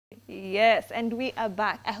Yes, and we are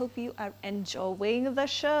back. I hope you are enjoying the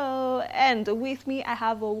show. And with me, I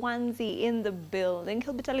have a Wanzi in the building.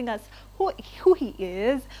 He'll be telling us who he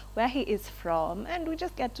is, where he is from, and we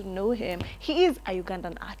just get to know him. He is a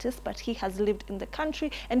Ugandan artist, but he has lived in the country,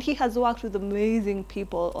 and he has worked with amazing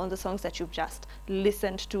people on the songs that you've just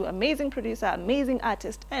listened to. Amazing producer, amazing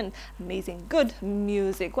artist, and amazing good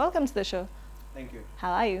music. Welcome to the show. Thank you.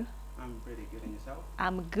 How are you? I'm pretty good. And yourself?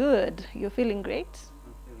 I'm good. You're feeling great?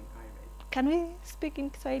 I'm feeling irate. Can we speak in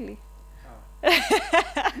Kiswahili? Oh.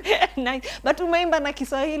 Nice. But umeimba na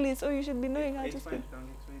Kiswahili, so you should be knowing how to speak.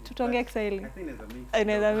 Tutonge Kiswahili. I think there's a mix.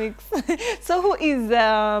 Another mix. So who is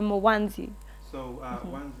Wanzi? So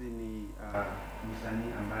Wanzi ni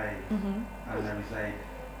msanii ambaye ana reside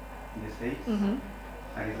in the States.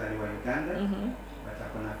 Alizaliwa Uganda. But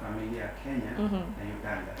akona familia Kenya na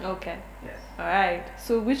Uganda. Okay. Yes. All right.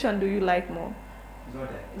 So which one do you like more?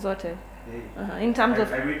 Zote. Yeah. In terms of...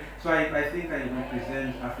 So I think I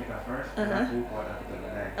represent Africa first. Yes.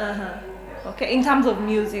 Okay. In terms of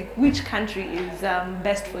music, which country is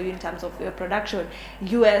best for you in terms of your production?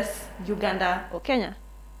 US, Uganda, or Kenya?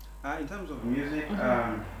 In terms of music,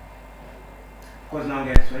 because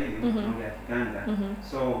naongea Swahili, naongea Uganda,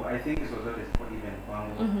 so I think this was always even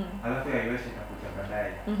kwangu. Alafu ya US itakuja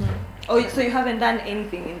baadaye. Oh, so you haven't done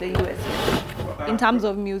anything in the US yet? In terms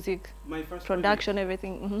of music, my first production,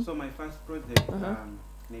 everything? So my first project,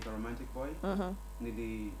 naitwa Romantic Boy,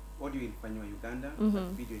 nili audio ilifanywa Uganda,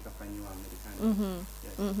 video ikafanywa Marekani.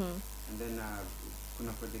 Yes. And then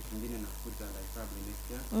kuna project nyingine nakuja like probably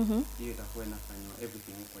next year. Hiyo itakuwa inafanywa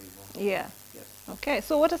everything huko hivyo. Yeah. Yes. Okay,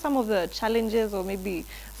 so what are some of the challenges or maybe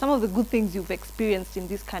some of the good things you've experienced in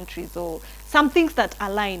these countries, or some things that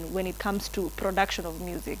align when it comes to production of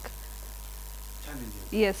music?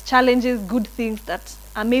 Challenges? Yes, challenges, good things that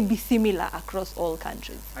are maybe similar across all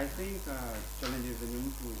countries. I think challenges zenye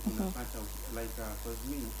mtu unapata like for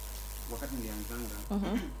me wakati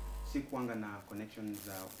nilianzanga sikuanga na connections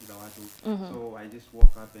za watu, so I just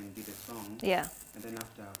woke up and did a song. Yeah. And then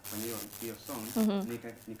after when your song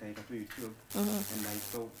nikaika to YouTube and I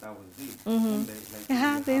thought that was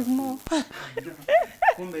it. There's more.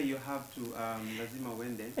 Kumbe you have to lazima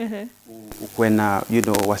wende ukwena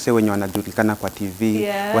wase wenye wanajulikana kwa TV,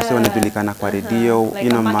 wase wanajulikana kwa radio,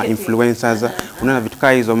 like ma influencers, unaona vitu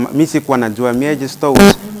kama hizo. Mimi sikuwa najua, mimi just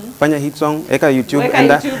thought fanya hit song, eka YouTube,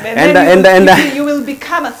 enda you will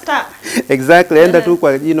become a star. Exactly. Enda tu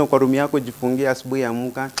kwa kwa room yako, jifungie, asubuhi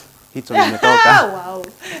amka, hit song imetoka. Wow.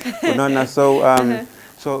 Unaona, so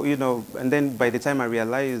so and then by the time I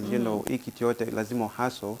realized hiki yote lazima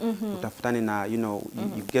hustle, utafutane na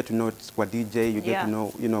you get to know kwa DJ, you get to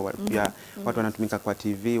know watu wanatumika kwa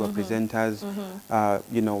TV, wa presenters,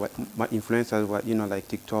 influencers, like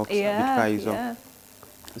TikTok, hizo.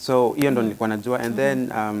 So hiyo ndo nilikuwa najua. And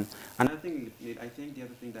then another thing, I think the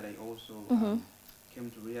other thing that I also came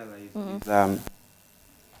to realize is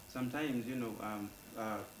sometimes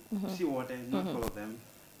see what not all of them,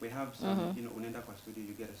 we have some unaenda kwa studio,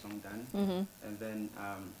 you get a song done, and then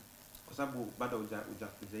kwa sababu bado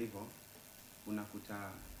hujakuja hivyo unakuta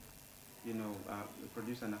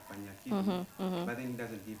producer anafanya kitu, but then he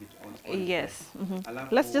doesn't give it on. Yes.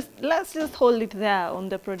 Let's just hold it there on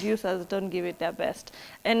the producers. Don't give it their best.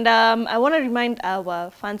 And I want to remind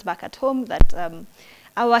our fans back at home that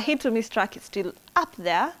our hit to miss track is still up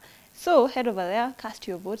there. So head over there, cast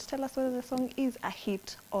your votes, tell us whether the song is a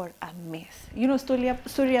hit or a miss.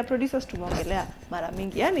 Story ya producers tumeongelea mara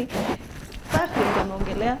mingi. Yani sasa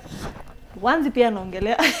tumeongelea Wanzi pia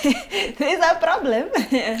anaongelea. There is a problem.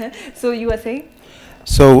 So you were saying?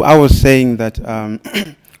 So I was saying that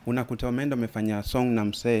unakuta umeenda umefanya song na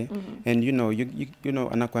msee, and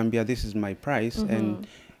anakuambia this is my price, and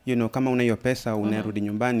kama una hiyo pesa unarudi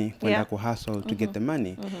nyumbani kwenda ku hustle to get the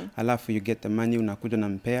money. Alafu you get the money, unakuja na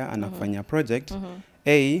mpea, anakufanya project.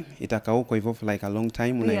 A, itakaa huko hivyo for like a long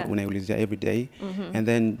time, unaulizia every day. And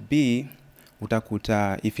then B,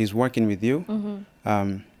 utakuta if he's working with you,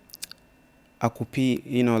 akupi,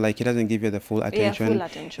 like he doesn't give you the full attention. Full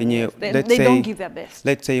attention. They don't give their best.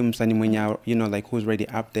 Let's say msanii mwenye like who's already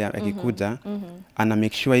up there akikuja, ana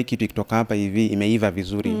make sure hiki kitu kitoka hapa hivi imeiva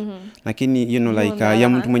vizuri. Lakini like ya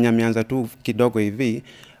mtu mwenye ameanza tu kidogo hivi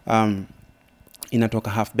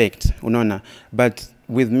inatoka half baked, unaona. But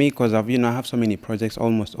with me, because of I have so many projects,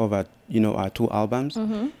 almost over 2 albums.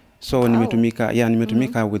 So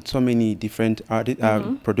nimetumika with so many different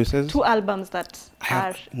producers. 2 albums that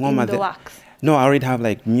are in the works. No, I already have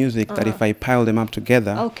like music that if I pile them up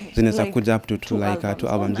together, then it's like up to 2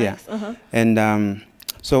 albums. Nice. Yeah. And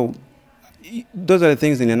so those are the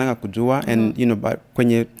things in Yananga kujua, and but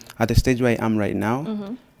at the stage where I am right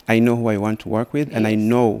now, I know who I want to work with, and I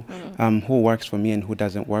know who works for me and who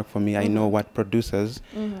doesn't work for me. I know what producers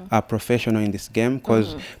are professional in this game,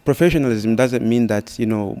 because professionalism doesn't mean that, you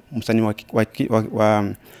know, msanii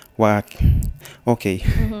okay,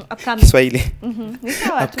 Upcoming. Swahili. Ni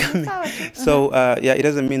sawa tu, ni Upcoming. sawa tu. So yeah, it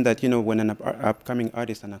doesn't mean that, you know, when an upcoming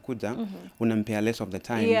artist anakuja, unampea less of the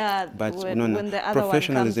time. Yeah, but when the other one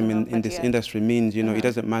professionalism comes, in this industry means, you know, it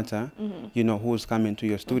doesn't matter, you know, who's coming to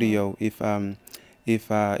your studio.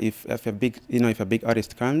 If a big, you know, if a big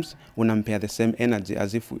artist comes, unampea the same energy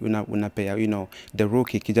as if unapea, you know, the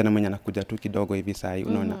rookie kijana mwenye anakuja tu kidogo hivi sai,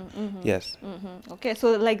 unaona. Yes. Okay,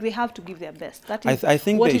 so like they have to give their best. That is I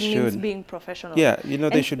think what they it means should. being professional. Yeah, you know,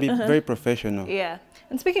 they should be very professional. Yeah.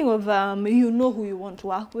 And speaking of, you know who you want to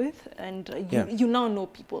work with, and you now know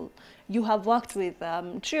people. You have worked with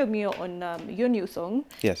Trio Mio on your new song.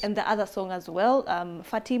 Yes. And the other song as well,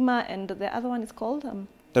 Fatima, and the other one is called?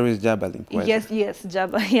 There is Jaba Limpweze. Yes,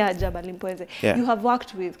 Jaba, yeah, Jaba Limpweze. Yeah. You have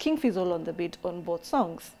worked with King Fizzle on the beat on both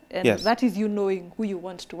songs. And Yes. that is you knowing who you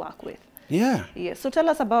want to work with. Yeah. Yes. So tell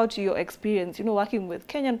us about your experience, you know, working with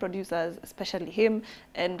Kenyan producers, especially him,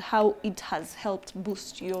 and how it has helped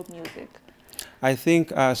boost your music. I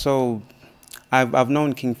think, so I've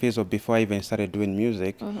known King Fizzle before I even started doing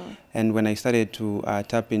music. And when I started to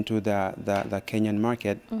tap into the Kenyan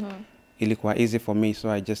market, ilikuwa easy for me. So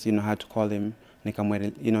I just, you know, had to call him,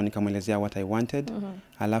 nikamwelezea what I wanted.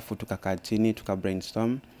 Alafu tukakaa chini, tuka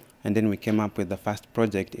brainstorm. And then we came up with the first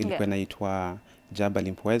project, ilikuwa inaitwa Jaba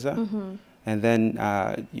Limpweze. And then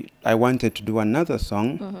I wanted to do another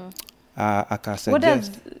song. What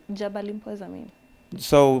does Jaba Limpweze mean?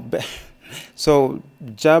 So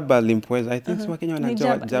Jaba Limpweze, I think Wakenya wanajua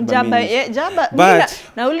what Jaba means. Jaba,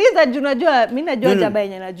 but nauliza junajua, mimi najua Jaba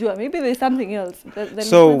yenye najua. Maybe there's something else.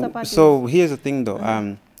 So here's the thing though.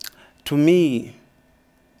 To me,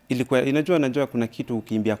 ilikuwa najua kuna kitu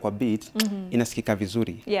ukiimbia kwa beat inasikika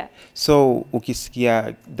vizuri. Yeah. So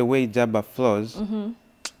ukisikia the way Jaba flows,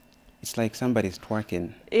 it's like somebody's twerking.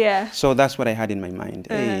 Yeah. So that's what I had in my mind.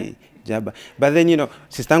 Hey, Jaba. But then, you know,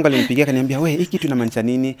 sistangu alinipigia kaniambia, "We, hiki kitu inamaanisha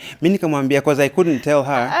nini?" Mimi nikamwambia, because I couldn't tell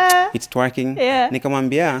her it's twerking. Yeah.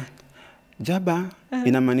 Nikamwambia, "Jaba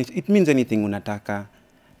inamaanisha, it means anything unataka.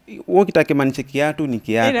 Ukitaka maanisha kiatu ni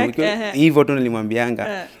kiatu." Hivyo tu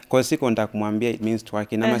nilimwambianga. Kwa siku nataka kumwambia it means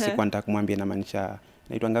twerking, ama siku nataka kumwambia inamaanisha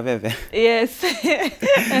naitwanga veve. Yes.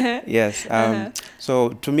 Yes. So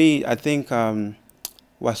to me, I think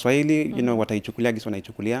Waswahili, you know, wataichukulia gisi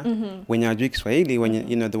wanaichukulia. Wenye hawajui Kiswahili, when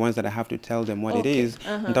you know, the ones that I have to tell them what it is,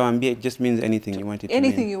 nitawaambia it just means anything you want it to mean.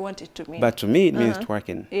 Anything you want it to mean. But to me, it means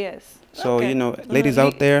twerking. Yes. So, you know, ladies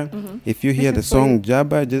out there, if you hear the song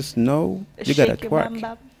Jaba, just know you gotta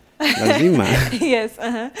twerk. Lazima. Yes.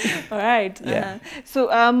 All right. Yeah. So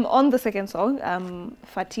on the second song,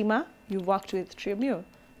 Fatima, you worked with Trio Mio.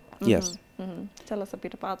 Yes. Tell us a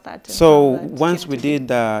bit about that. So once we did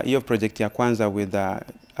your project ya kwanza with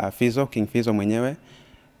Fizzle, King Fizzle mwenyewe,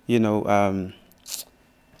 you know,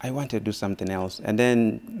 I wanted to do something else. And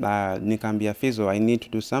then nikaambia Fizzle, I need to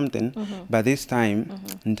do something. But this time,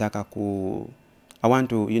 I want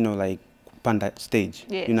to, you know, like, panda stage.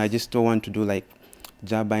 Yes. You know, I just don't want to do like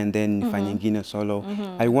Jaba and then nifanye ingine solo.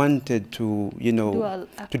 I wanted to, you know,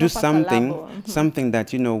 to do something, something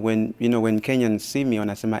that, you know, when Kenyans see me,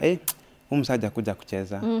 wanasema, eh, umsaja kuja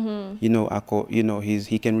kucheza. You know,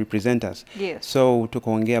 he can represent us. Yes. So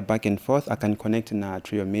tukaongea back and forth, I can connect na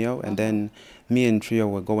Trio Mio, and then me and Trio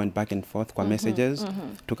were going back and forth kwa messages,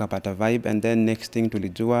 tukapata vibe, and then next thing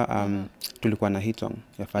tulijua, tulikuwa na hit song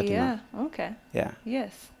ya Fatima. Yeah, okay. Yeah.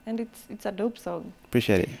 Yes, and it's a dope song.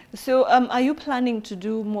 Appreciate it. So are you planning to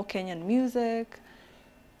do more Kenyan music?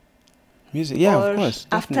 Music, yeah, or of course,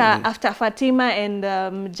 definitely. After Fatima and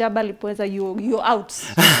Jaba Limpweze, you're out.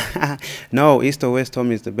 No, East or West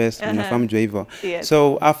Home is the best. Yes.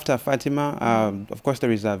 So after Fatima, of course,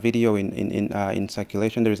 there is a video in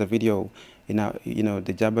circulation. There is a video you know,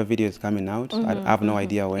 the Jaba video is coming out. I have no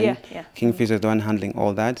idea when. Yeah. King Fizzle is the one handling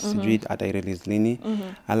all that. Sijui ata-release lini.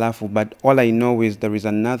 Alafu, but all I know is there is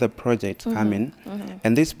another project coming.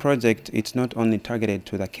 And this project, it's not only targeted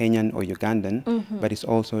to the Kenyan or Ugandan, but it's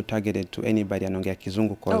also targeted to anybody anaongea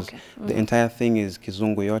Kizungu, because the entire thing is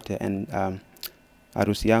Kizungu yote, and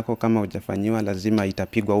harusi yako kama hujafanyiwa lazima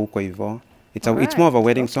itapigwa huko hivyo. It's more of a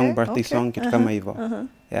wedding song, birthday song, kitu kama hivyo.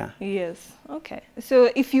 Yeah. Yes. Okay. So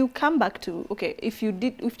if you come back to, if you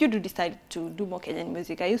do decide to do more Kenyan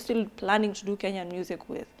music, are you still planning to do Kenyan music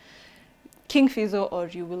with King Fizzle, or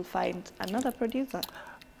you will find another producer?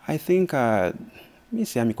 I think mi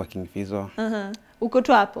siami kwa King Fizzle. Uko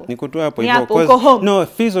tu hapo. Niko tu hapo Ni hivyo. hapo, uko home. No,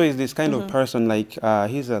 Fizzo is this kind of person, like,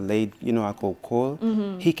 he's a late, you know, ako cool.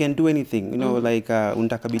 He can do anything, you know, like,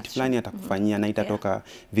 unataka beat fulani atakufanyia na itatoka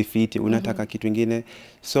vifiti, unataka kitu ingine.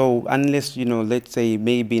 So, unless, you know, let's say,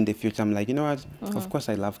 maybe in the future, I'm like, you know what, of course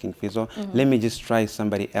I love King Fizzo, let me just try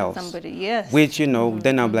somebody else. Somebody, yes. Which, you know,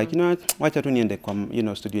 then I'll be like, you know what, wacha tu niende kwa, you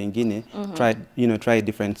know, studio ingine, try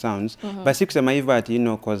different sounds. But sikusema hivyo ati, you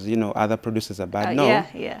know, because, you know, other producers are bad. No,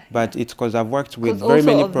 but it's because I've worked with very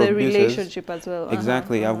many producers. The relationship as well.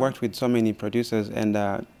 Exactly. I've worked with so many producers, and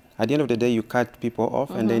at the end of the day, you cut people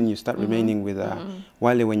off, and then you start remaining with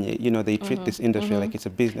wale when you know, they treat this industry like it's a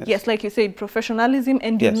business. Yes, like you said, professionalism,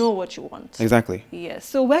 and you know what you want. Exactly. Yes.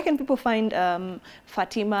 So where can people find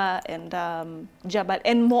Fatima and Jabat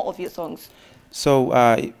and more of your songs? So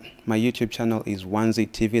my YouTube channel is Wanzi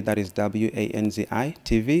TV. That is WANZI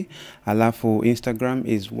TV. Alafu Instagram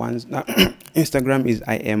is Instagram is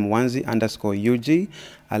IamWanzi_UG.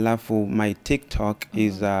 Alafu my TikTok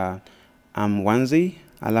is Wanzi.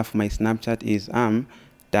 Alafu my Snapchat is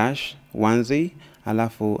Wanzi.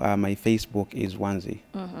 Alafu my Facebook is Wanzi.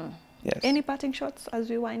 Yes. Any parting shots as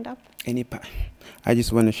we wind up? I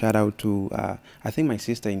just want to shout out to I think my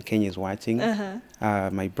sister in Kenya is watching.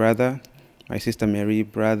 My brother, my sister Mary,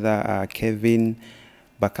 brother Kevin,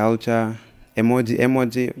 Bakalcha,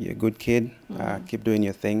 Emoji, you're a good kid. Keep doing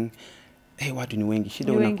your thing. Hey, watu ni wengi.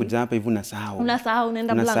 Shida unakuja hapa hivi unasahau.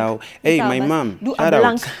 Unaenda blank. Hey, my mom. Do a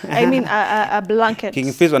blank. I mean a blanket.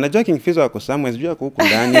 King Fizzo. Najua King Fizzo ako somewhere. Sijui ako huku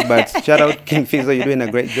ndani, but shout out King Fizzo. You're doing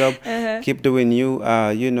a great job. Keep doing you.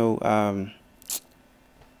 You know,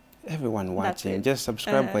 everyone watching, just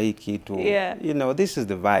subscribe kwa hii kitu. You know, this is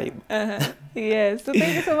the vibe. Yes. So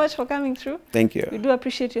thank you so much for coming through. Thank you. We do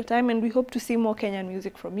appreciate your time, and we hope to see more Kenyan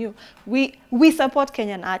music from you. We support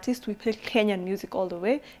Kenyan artists. We play Kenyan music all the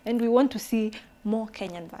way, and we want to see more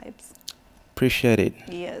Kenyan vibes. Appreciate it.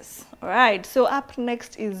 Yes. All right. So up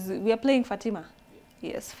next is we are playing Fatima.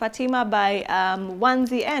 Yes, Fatima by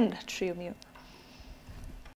Wanzi and Trio Mew.